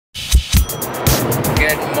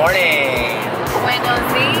Good morning. Buenos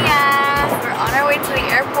dias. We're on our way to the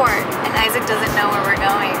airport and Isaac doesn't know where we're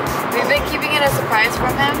going. We've been keeping it a surprise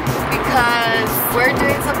from him because we're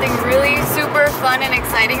doing something really super fun and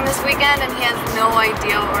exciting this weekend and he has no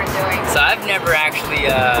idea what we're doing. So I've never actually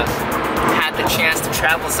had the chance to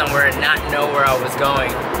travel somewhere and not know where I was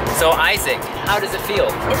going. So Isaac, how does it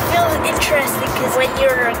feel? It feels interesting because when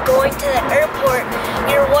you're going to the airport,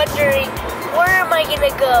 you're wondering, where am I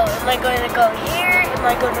gonna go? Am I going to go here? Am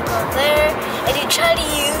I going to go there? And you try to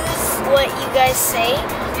use what you guys say.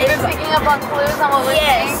 You've been picking up on clues on what we're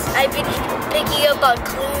saying? Yes, I've been picking up on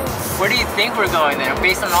clues. Where do you think we're going then?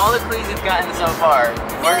 Based on all the clues we've gotten so far.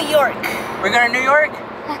 New York. We're going to New York?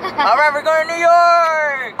 Alright, we're going to New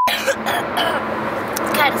York! It's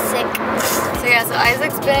kind of sick. So yeah, so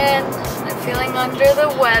Isaac's been feeling under the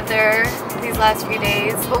weather these last few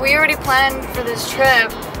days. But we already planned for this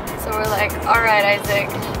trip. So we're like, alright Isaac,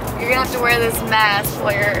 you're gonna have to wear this mask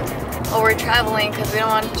while we're traveling because we don't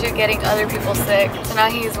want you getting other people sick. So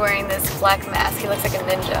now he's wearing this black mask. He looks like a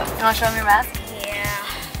ninja. You wanna show him your mask? Yeah.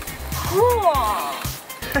 Cool.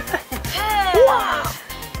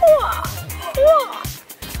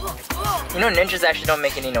 You know, ninjas actually don't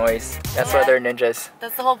make any noise. That's why they're ninjas.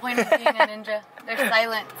 That's the whole point of being a ninja. They're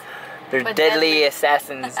silent. They're but deadly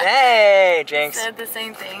assassins. Hey, Jinx. Said the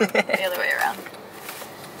same thing the other way around.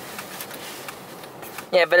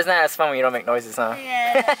 Yeah, but it's not as fun when you don't make noises, huh?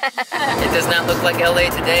 Yeah. It does not look like LA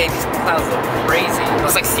today. These clouds look crazy. It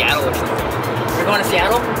looks like Seattle or something. We're going to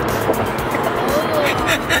Seattle?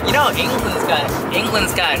 You know,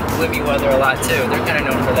 England's got gloomy weather a lot too. They're kind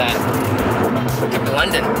of known for that. Look at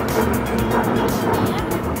London.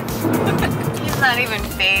 He's not even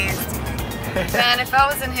phased. Man, if I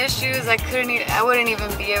was in his shoes, I wouldn't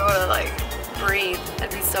even be able to like breathe.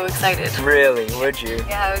 I'd be so excited. Really? Would you?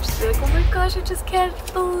 Yeah, I would just be like, oh my gosh, I just can't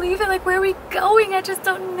believe it. Like, where are we going? I just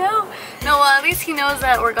don't know. No, well, at least he knows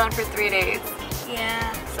that we're gone for 3 days.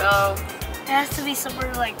 Yeah. So it has to be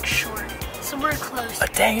somewhere like short. Somewhere close. Oh,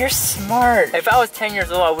 dang, you're smart. If I was 10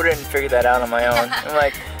 years old, I wouldn't figure that out on my own. I'm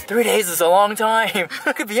like, 3 days is a long time.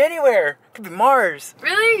 It could be anywhere. It could be Mars.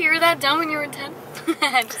 Really? You were that dumb when you were 10?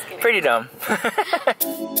 Just kidding. Pretty dumb.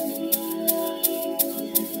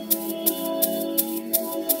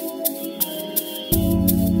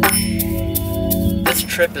 This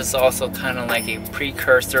trip is also kind of like a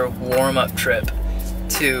precursor warm-up trip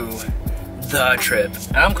to the trip.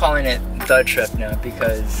 And I'm calling it the trip now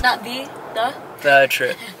because... Not the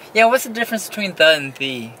trip. Yeah, what's the difference between the and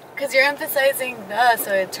the? Because you're emphasizing the,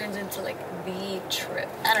 so it turns into like the trip.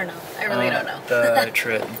 I don't know. I really don't know. The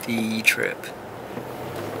trip, the trip.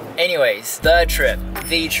 Anyways, the trip,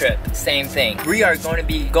 same thing. We are going to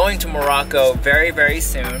be going to Morocco very, very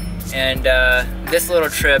soon. And this little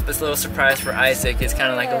trip, this little surprise for Isaac is kind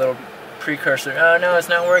of like a little precursor. Oh no, it's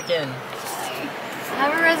not working. I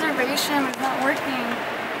have a reservation, it's not working.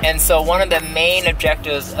 And so one of the main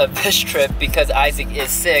objectives of this trip, because Isaac is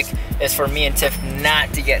sick, is for me and Tiff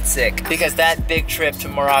not to get sick. Because that big trip to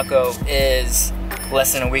Morocco is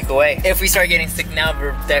less than a week away. If we start getting sick now,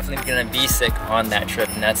 we're definitely gonna be sick on that trip,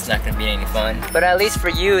 and that's not gonna be any fun. But at least for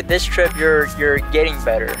you, this trip, you're getting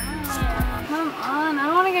better. Come on, I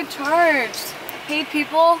don't wanna get charged. Hey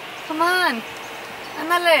people, come on.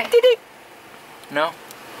 Andale. No?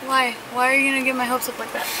 Why? Why are you gonna get my hopes up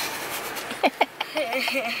like that?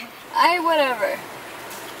 Whatever.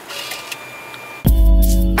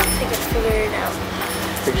 I think I figured it out.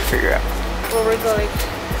 What did you figure out? Where we're going.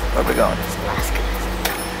 Where are we going? Alaska.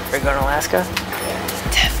 We're going to Alaska?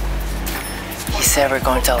 Tiff. He said we're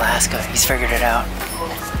going to Alaska. He's figured it out.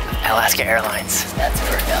 Alaska Airlines. That's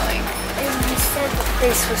where we're going. And he said the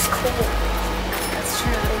place was cool. That's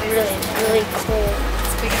true. Really, really cool.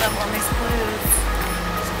 It's picking up all these clues.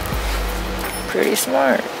 Pretty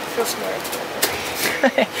smart. So smart.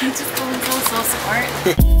 He's just going so smart.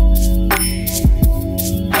 He's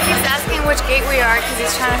asking which gate we are because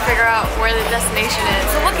he's trying to figure out where the destination is.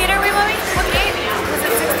 So what gate are we, mommy? What gate? Was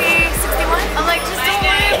it 60, 61? I'm like, just don't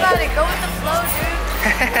worry about it. Go with the flow, dude.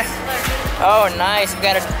 Oh, nice. We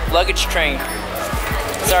got a luggage train.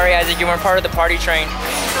 Sorry, Isaac, you weren't part of the party train.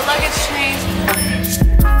 The luggage train.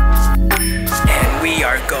 And we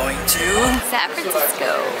are going to San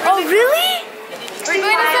Francisco. Oh, really? We're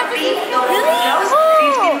going to San Francisco. Really?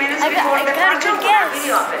 Oh, I got a good guess.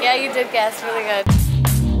 Yeah, you did guess really good.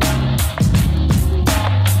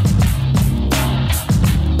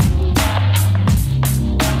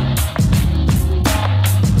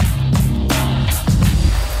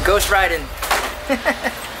 Ghost riding.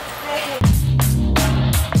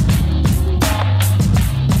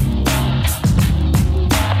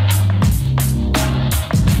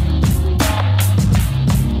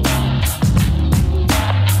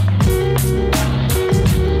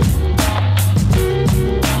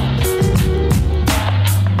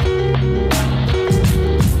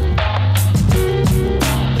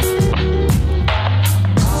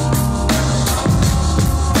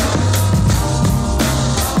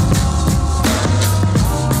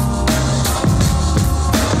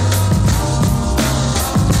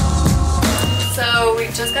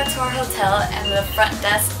 front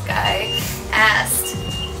desk guy asked,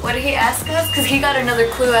 what did he ask us? Because he got another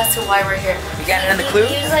clue as to why we're here. You got another clue?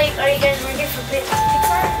 He was like, are you guys ready for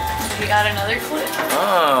Pixar? He got another clue.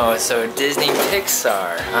 Oh, so Disney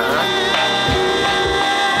Pixar, huh?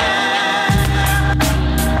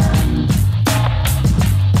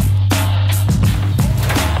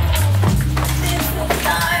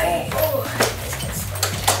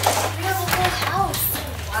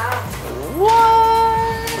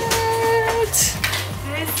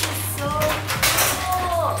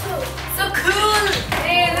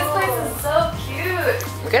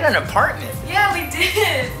 We got an apartment. Yeah, we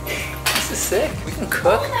did. This is sick. We can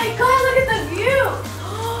cook. Oh my god, look at the view.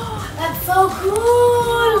 That's so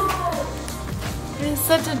cool. It is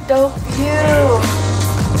such a dope view.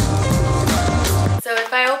 So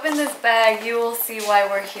if I open this bag, you will see why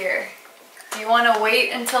we're here. Do you want to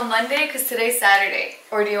wait until Monday? Because today's Saturday.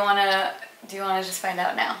 Or do you want to just find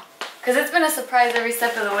out now? Because it's been a surprise every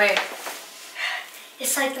step of the way.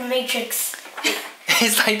 It's like the Matrix.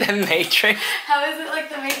 It's like the Matrix. How is it like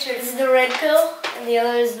the Matrix? This is the red pill, and the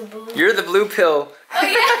other is the blue. You're the blue pill. Oh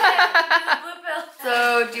yeah, the blue pill.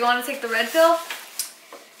 So, do you want to take the red pill?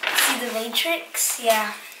 See the Matrix?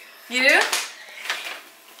 Yeah. You do?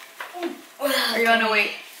 Or you want to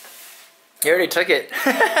wait? You already took it.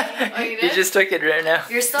 Oh, you did? You just took it right now.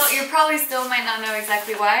 You probably still might not know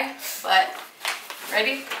exactly why, but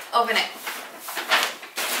ready? Open it.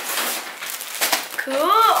 Cool.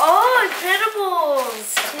 Oh,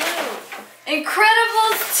 Incredibles 2.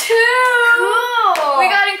 Incredibles 2! Cool. We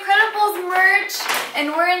got Incredibles merch,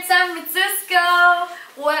 and we're in San Francisco.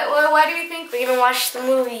 Why do you think We're gonna watch the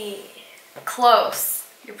movie. Close?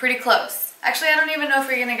 You're pretty close. Actually, I don't even know if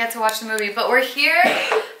we're gonna get to watch the movie, but we're here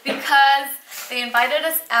because they invited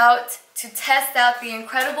us out to test out the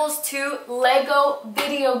Incredibles 2 Lego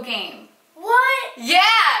video game. What? Yeah!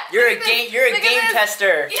 You're a game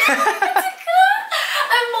tester. Yeah,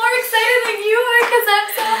 I'm more excited than you are because I'm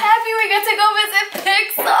so happy we get to go visit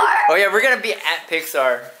Pixar. Oh yeah, we're gonna be at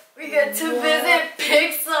Pixar. We get to visit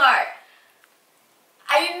Pixar.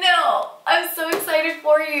 I know. I'm so excited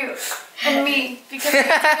for you and me because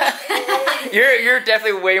You're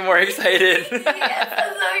definitely way more excited. Yes,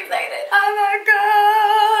 I'm so excited. Oh my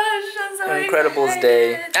gosh, I'm so Incredibles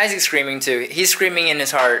excited. Day. Isaac's screaming too. He's screaming in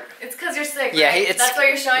his heart. It's because you're sick. Yeah, right? That's why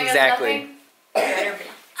you're showing exactly. us nothing.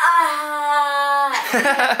 Ah.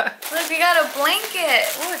 Look, we got a blanket.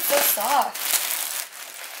 Oh, it's so soft.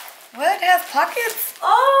 What? It has pockets?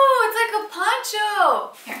 Oh, it's like a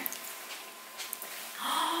poncho. Here.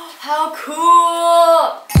 How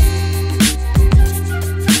cool!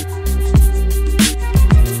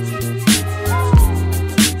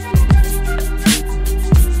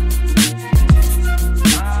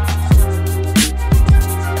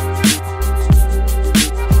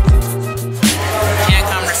 Can't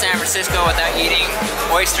come to San Francisco without eating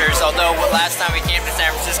oysters, although last time we came to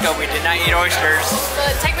San Francisco we did not eat oysters.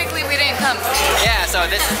 But technically we didn't come. Yeah, so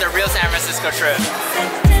this is the real San Francisco trip.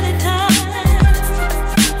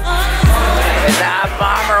 Is that a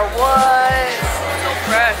bomb or what? So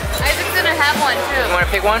fresh. Isaac's gonna have one too. You want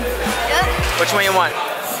to pick one? Yeah. Which one you want?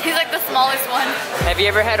 He's like the smallest one. Have you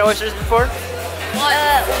ever had oysters before?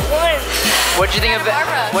 One. What did you think of it?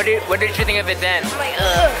 Barbara. What did you think of it then? I'm like,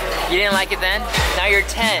 ugh. You didn't like it then? Now you're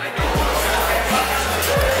 10.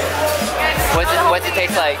 What's it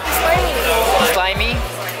taste like? Slimy. Slimy?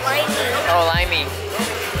 Slimy. Oh, limey.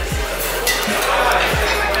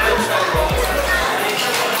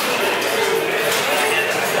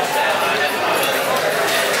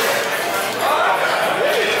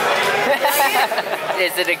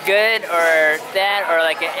 Is it a good or that or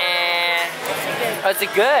like an eh? Oh, it's a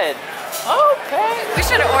good. Okay. We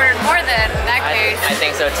should have ordered more then in that case. I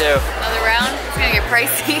think so too. Another round? It's gonna get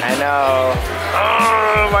pricey. I know.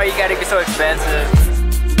 Oh, why you gotta get so expensive?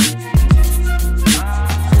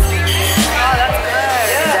 Oh, that's good.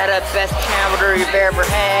 Is that the best hamburger you've ever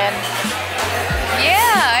had?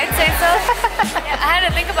 Yeah, I'd say so. Yeah, I had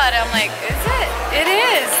to think about it. I'm like, is it? It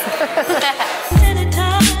is.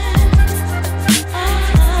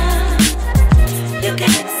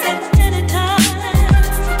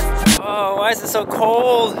 Oh, why is it so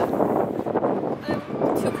cold?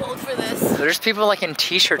 I'm too cold for this. There's people like in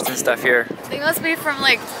t-shirts and stuff here. They must be from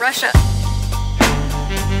like Russia.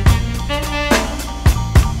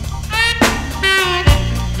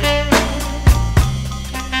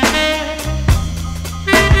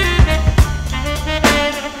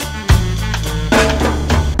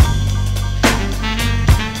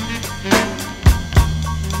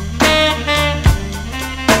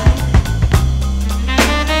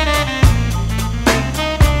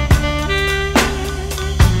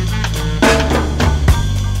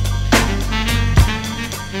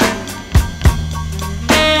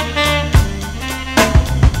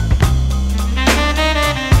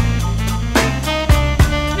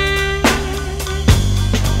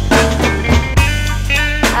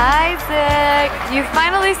 heck? You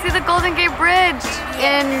finally see the Golden Gate Bridge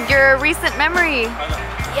in your recent memory.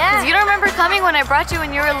 Yeah. 'Cause you don't remember coming when I brought you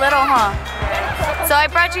when you were little, huh? So I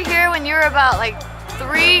brought you here when you were about like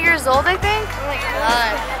 3 years old, I think. Oh my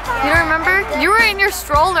god. You don't remember? You were in your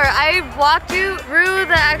stroller. I walked you through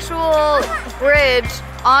the actual bridge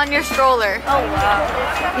on your stroller. Oh wow.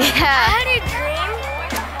 I Yeah. had a dream.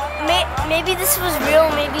 Maybe this was real,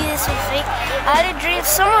 maybe this was fake. I had a dream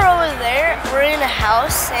somewhere over there. We're in a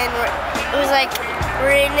house and it was like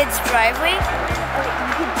we're in its driveway.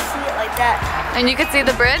 You could see it like that. And you could see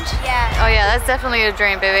the bridge? Yeah. Oh yeah, that's definitely a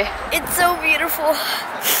dream, baby. It's so beautiful.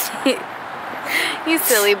 You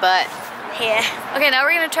silly butt. Yeah. Okay, now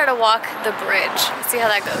we're gonna try to walk the bridge. See how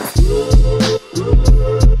that goes.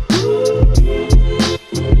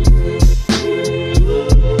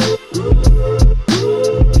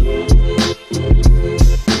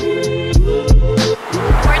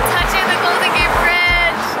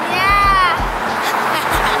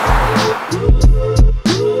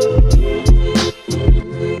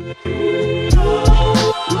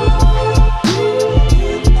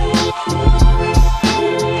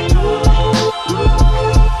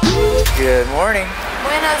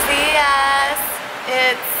 Buenos dias.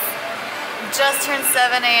 It's just turned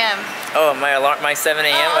 7 a.m. Oh, my alarm, my 7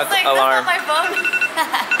 a.m. I was like, alarm. that's not my phone.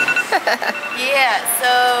 Yeah,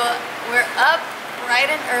 so we're up bright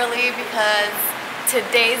and early because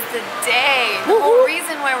today's the day. The whole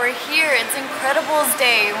reason why we're here, it's Incredibles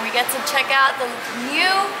Day, and we get to check out the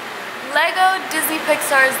new Lego Disney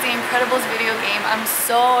Pixar's The Incredibles video game. I'm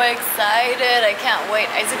so excited. I can't wait.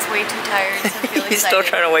 Isaac's way too tired to feel excited. He's still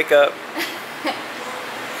trying to wake up.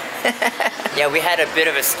 Yeah, we had a bit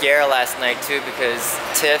of a scare last night too because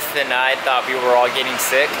Tiff and I thought we were all getting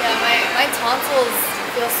sick. Yeah, my tonsils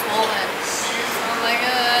feel swollen. So I'm like,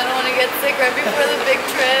 I don't want to get sick right before the big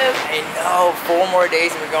trip. I know, 4 more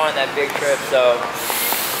days and we're going on that big trip, so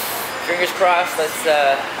fingers crossed. Let's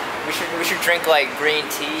we should drink like green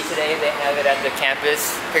tea today. They have it at the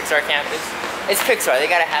campus, Pixar campus. It's Pixar. They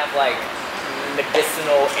gotta have like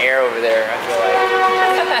medicinal air over there, I feel like.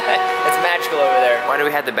 It's magical over there. Why do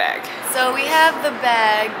we have the bag? So we have the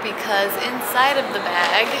bag because inside of the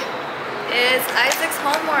bag is Isaac's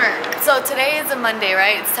homework. So today is a Monday,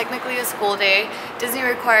 right? It's technically a school day. Disney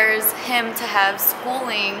requires him to have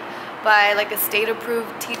schooling by like a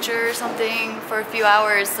state-approved teacher or something for a few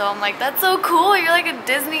hours. So I'm like, that's so cool. You're like a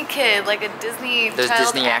Disney kid, like a Disney Those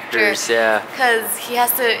child Disney actor. actors, yeah. Because he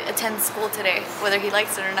has to attend school today, whether he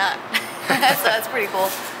likes it or not. So that's pretty cool.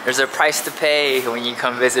 There's a price to pay when you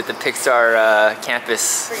come visit the Pixar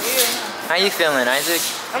campus. For you. How you feeling, Isaac?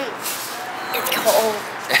 It's cold.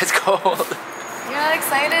 It's cold. You're not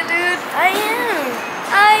excited, dude? I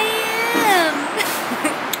am.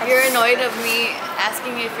 You're annoyed of me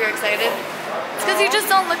asking you if you're excited? It's because you just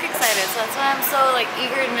don't look excited, so that's why I'm so like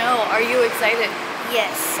eager to know, are you excited?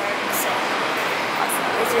 Yes, I'm excited. Awesome.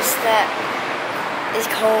 It's just that it's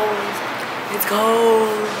cold. It's cold.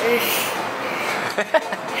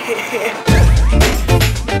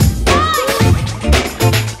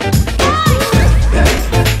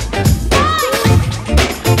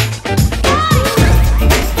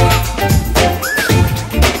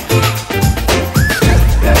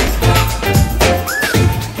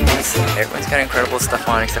 Everyone's got incredible stuff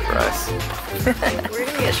on except for us. We're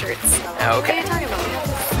gonna get shirts. Oh, okay. What are you talking about?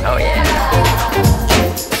 Oh yeah.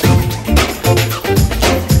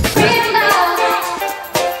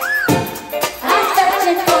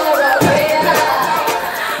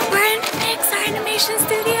 We're in Pixar Animation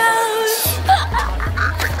Studios!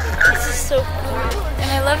 This is so cool. And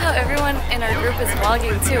I love how everyone in our group is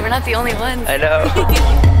vlogging too. We're not the only ones. I know.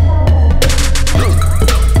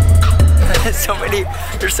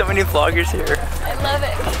 There's so many vloggers here. I love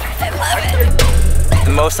it. I love it.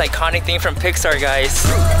 The most iconic thing from Pixar, guys.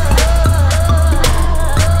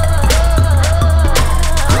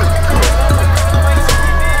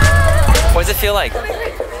 What does it feel like?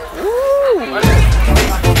 Woo!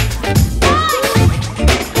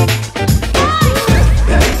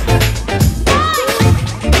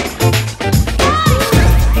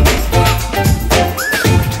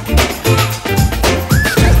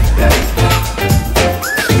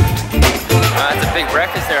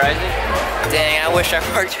 Dang, I wish I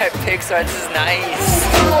worked at Pixar. This is nice.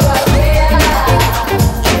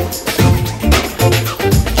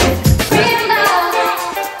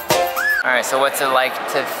 Alright, so what's it like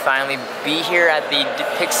to finally be here at the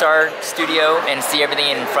Pixar studio and see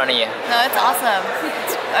everything in front of you? No, it's awesome.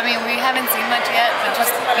 I mean, we haven't seen much yet, but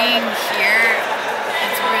just being here,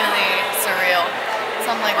 it's really surreal. So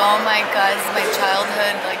I'm like, oh my god, this is my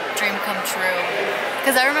childhood like dream come true.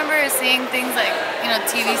 Because I remember seeing things like, you know,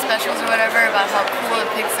 TV specials or whatever about how cool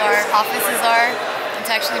the Pixar offices are. And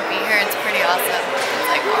to actually be here, it's pretty awesome.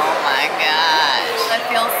 It's like, oh my gosh, that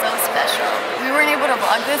feels so special. We weren't able to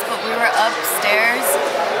vlog this, but we were upstairs.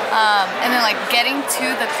 And then like getting to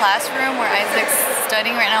the classroom where Isaac's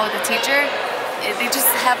studying right now with the teacher, they just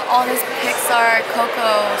have all this Pixar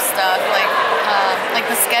Coco stuff, like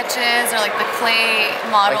the sketches or like the clay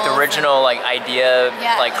models. Like the original like idea,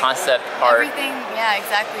 yeah, like concept art. Everything, yeah,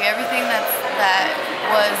 exactly. Everything that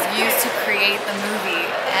was used to create the movie.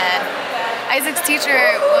 And Isaac's teacher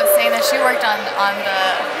was saying that she worked on the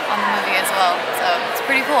movie as well. So it's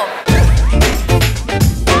pretty cool.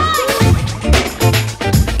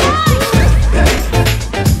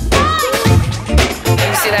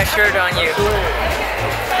 See that shirt on you.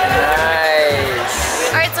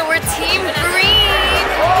 Nice. Alright, so we're Team Green.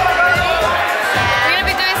 We're gonna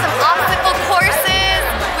be doing some obstacle courses.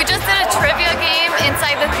 We just did a trivia game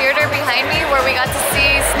inside the theater behind me where we got to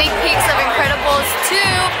see sneak peeks of Incredibles 2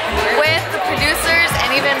 with the producers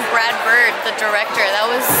and even Brad Bird, the director. That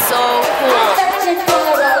was so cool.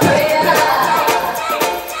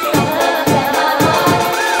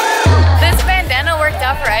 This bandana worked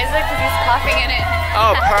out for Isaac because he's coughing in it.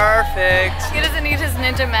 Oh, perfect. He doesn't need his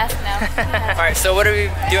ninja mask now. Alright, so what are we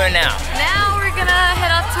doing now? Now we're gonna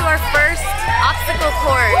head up to our first obstacle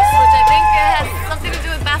course, which I think has something to do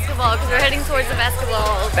with basketball because we're heading towards the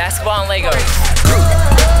basketball. Basketball and Legos.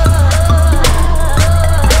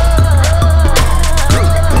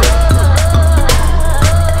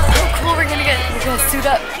 Oh, cool, we're gonna suit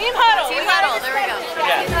up. Team huddle. Team huddle, there we go.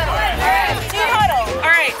 Yeah. Team huddle. Alright, team huddle.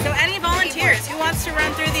 Alright, so any volunteers? Who wants to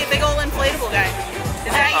run through the big old inflatable guy? Is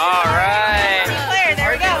that you? Alright. Team player, there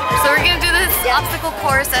we go. So we're gonna do this obstacle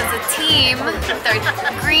course as a team with our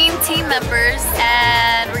green team members,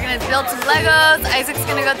 and we're gonna build some Legos. Isaac's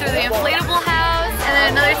gonna go through the inflatable house, and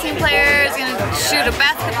then another team player is gonna shoot a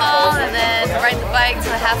basketball and then ride the bike to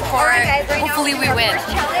the half court. Hopefully we win.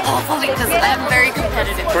 Hopefully, because I'm very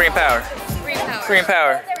competitive. Green power. Green power. Green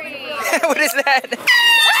power. What is that?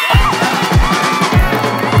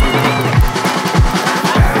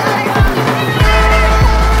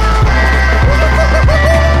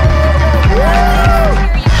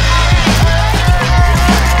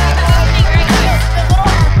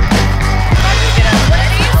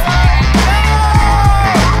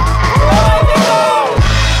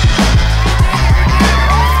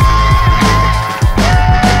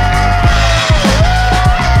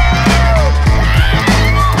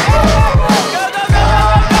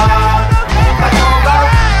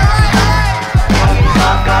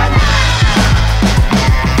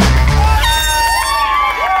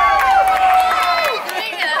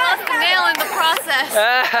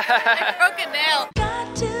 I broke a nail.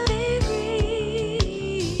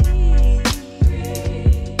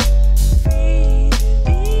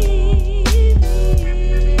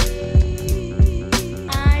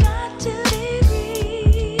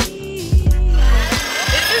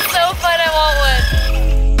 This is so fun, I want one.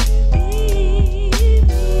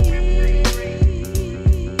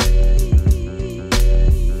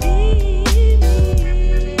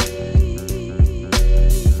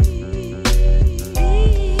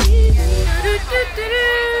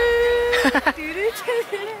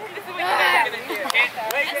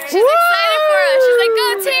 She's excited for us. She's like, go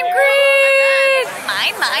Team Green!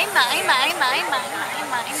 Mine.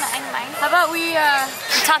 How about we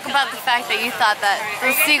talk about the fact that you thought that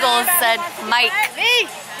those seagulls said Mike?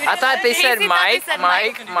 I thought they said Mike.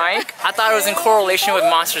 I thought it was in correlation with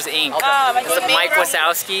Monsters Inc. Mike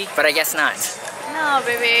Wazowski, but I guess not. No,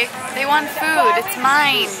 baby. They want food. It's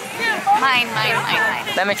mine. Mine.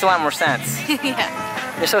 That makes a lot more sense.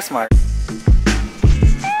 Yeah. You're so smart.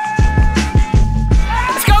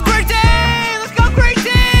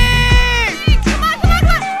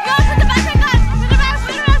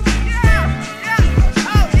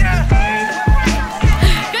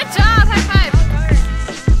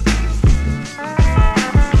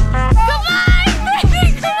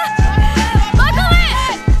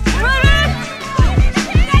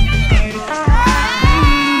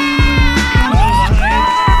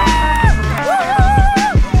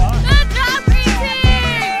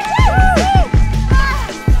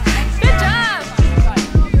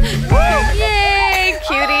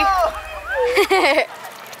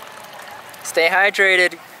 Stay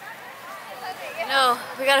hydrated. No,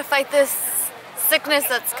 we gotta fight this sickness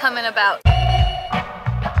that's coming about.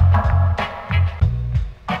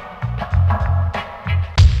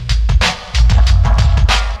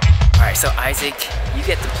 Alright, so Isaac, you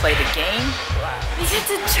get to play the game. We get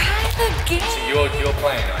to try the game. So you're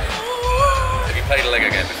playing, are you? Have you played a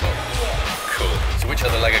Lego game before? Yeah. Cool. So which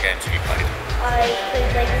other Lego games have you played? I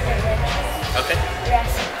played Lego Avengers. Okay.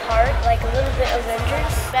 Jurassic Park, like a little bit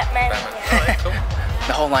Avengers. Batman. Yeah. Alright, cool.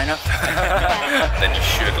 The whole lineup? Then you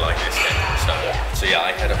should like this game. So yeah,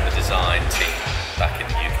 I head up the design team back in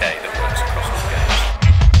the UK that works across all games.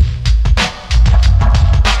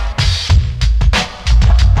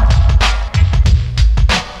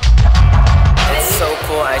 It's so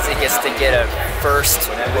cool Isaac gets to get a first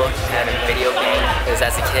look at a video game, because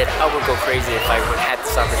as a kid I would go crazy if I would have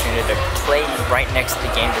this opportunity to play right next to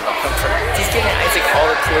the game developer. He's giving Isaac all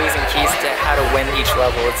the clues and keys to how to win each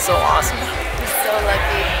level. It's so awesome. He's so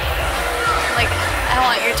lucky. Like, I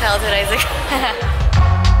want your childhood, Isaac.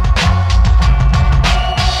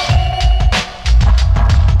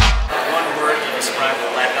 One word to describe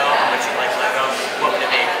Lego, how much you like Lego, what would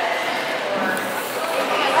it be?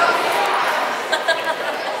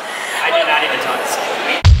 I do not even talk to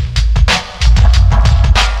someone.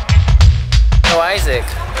 So Isaac,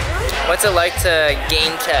 what's it like to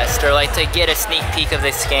game test or like to get a sneak peek of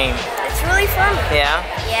this game? It's really fun. Yeah?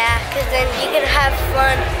 Yeah, because then you can have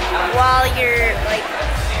fun while you're like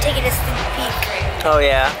taking a sneak peek. Oh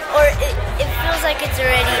yeah? Or it feels like it's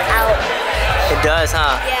already out. It does,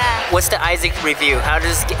 huh? Yeah. What's the Isaac review? How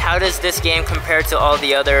does this game compare to all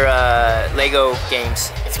the other Lego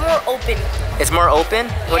games? It's more open. It's more open?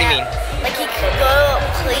 What do you mean? Like you can go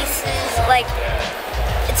places, like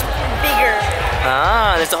it's bigger.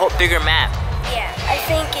 Ah, there's a whole bigger map. Yeah, I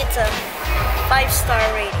think it's a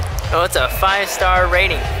 5-star rating. Oh, it's a 5-star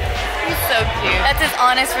rating. He's so cute. That's his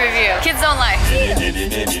honest review. Kids don't lie.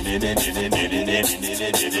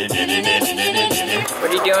 What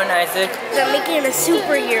are you doing, Isaac? I'm making a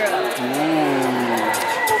superhero.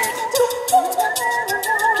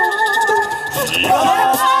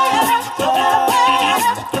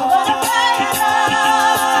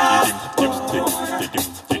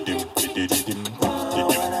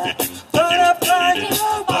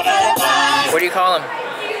 What do you call him?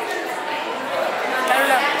 I don't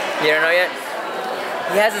know. You don't know yet?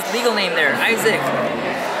 He has his legal name there, Isaac.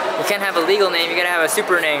 You can't have a legal name, you gotta have a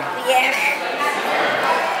super name. Yeah.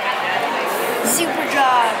 Super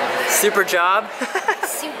job. Super job?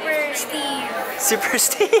 Super Steve. Super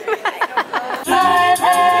Steve?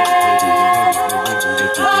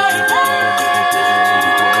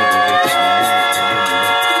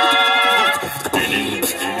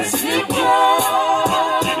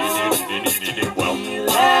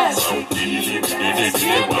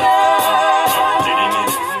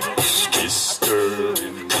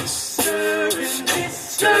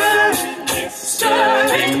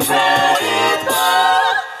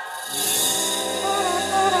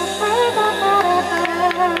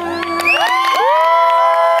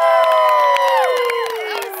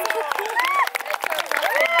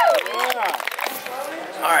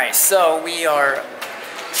 Alright, so we are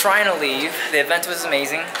trying to leave. The event was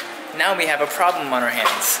amazing. Now we have a problem on our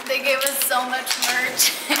hands. They gave us so much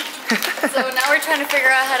merch. So now we're trying to figure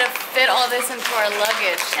out how to fit all this into our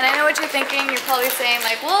luggage. And I know what you're thinking. You're probably saying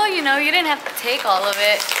like, well, you know, you didn't have to take all of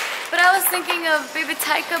it. But I was thinking of baby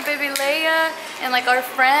Taika, baby Leia, and like our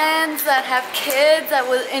friends that have kids that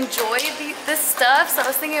will enjoy this stuff. So I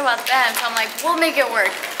was thinking about them. So I'm like, we'll make it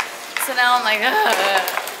work. So now I'm like,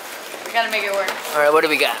 we gotta make it work. All right, what do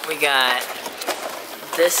we got? We got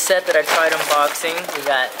this set that I tried unboxing. We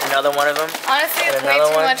got another one of them. Honestly, it's way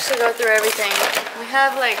too much to go through everything. We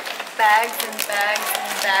have like bags and bags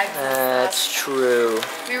and bags and That's true.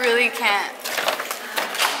 We really can't.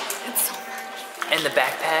 It's so much. And the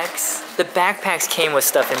backpacks? The backpacks came with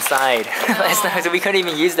stuff inside. Last night, so we couldn't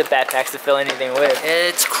even use the backpacks to fill anything with.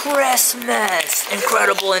 It's Christmas!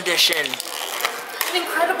 Incredible edition. An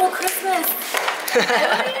incredible Christmas. Oh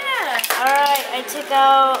yeah. Alright, I took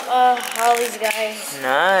out all these guys.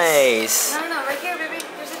 Nice. No, right here, baby.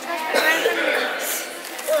 There's a trash bag right in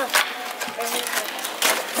front of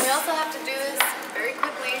you. We also have to do this very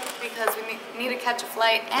quickly because we need to catch a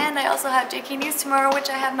flight, and I also have JK News tomorrow, which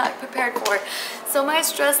I have not prepared for. So my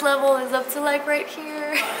stress level is up to like right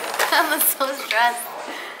here. I'm so stressed.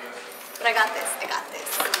 But I got this. I got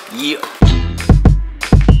this. Yeah.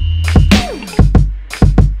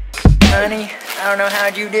 Honey, I don't know how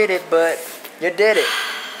you did it, but you did it.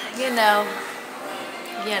 You know.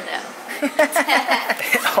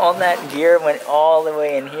 All that gear went all the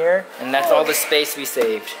way in here, and that's all the space we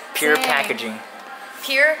saved. Pure Dang. packaging.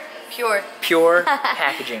 Pure. Pure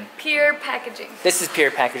packaging. Pure packaging. This is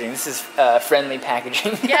pure packaging. This is friendly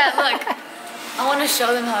packaging. Yeah, look. I want to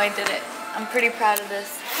show them how I did it. I'm pretty proud of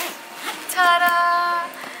this. Ta-da!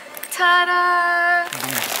 Ta-da!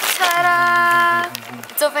 Ta-da!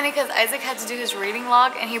 It's so funny because Isaac had to do his reading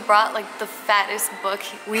log and he brought like the fattest book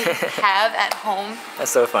we have at home.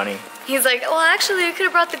 That's so funny. He's like, well, actually, I could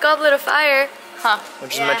have brought the Goblet of Fire. Huh.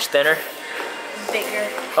 Which is much thinner. Bigger.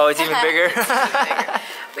 Oh, it's even bigger? It's even bigger.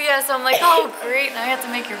 But yeah, so I'm like, oh great, now you have to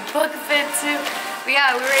make your book fit too. But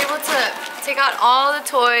yeah, we were able to take out all the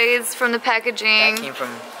toys from the packaging. That came from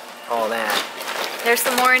all that. There's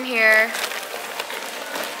some more in here.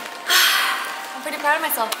 I'm pretty proud of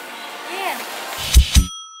myself. Yeah.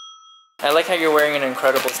 I like how you're wearing an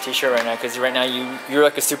Incredibles t-shirt right now, because right now you're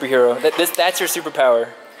like a superhero. That's your superpower.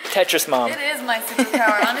 Tetris mom. It is my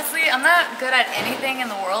superpower. Honestly, I'm not good at anything in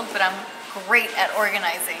the world, but I'm great at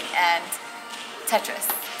organizing and Tetris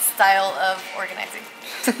style of organizing.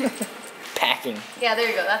 Packing. Yeah, there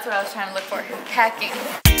you go. That's what I was trying to look for. Packing.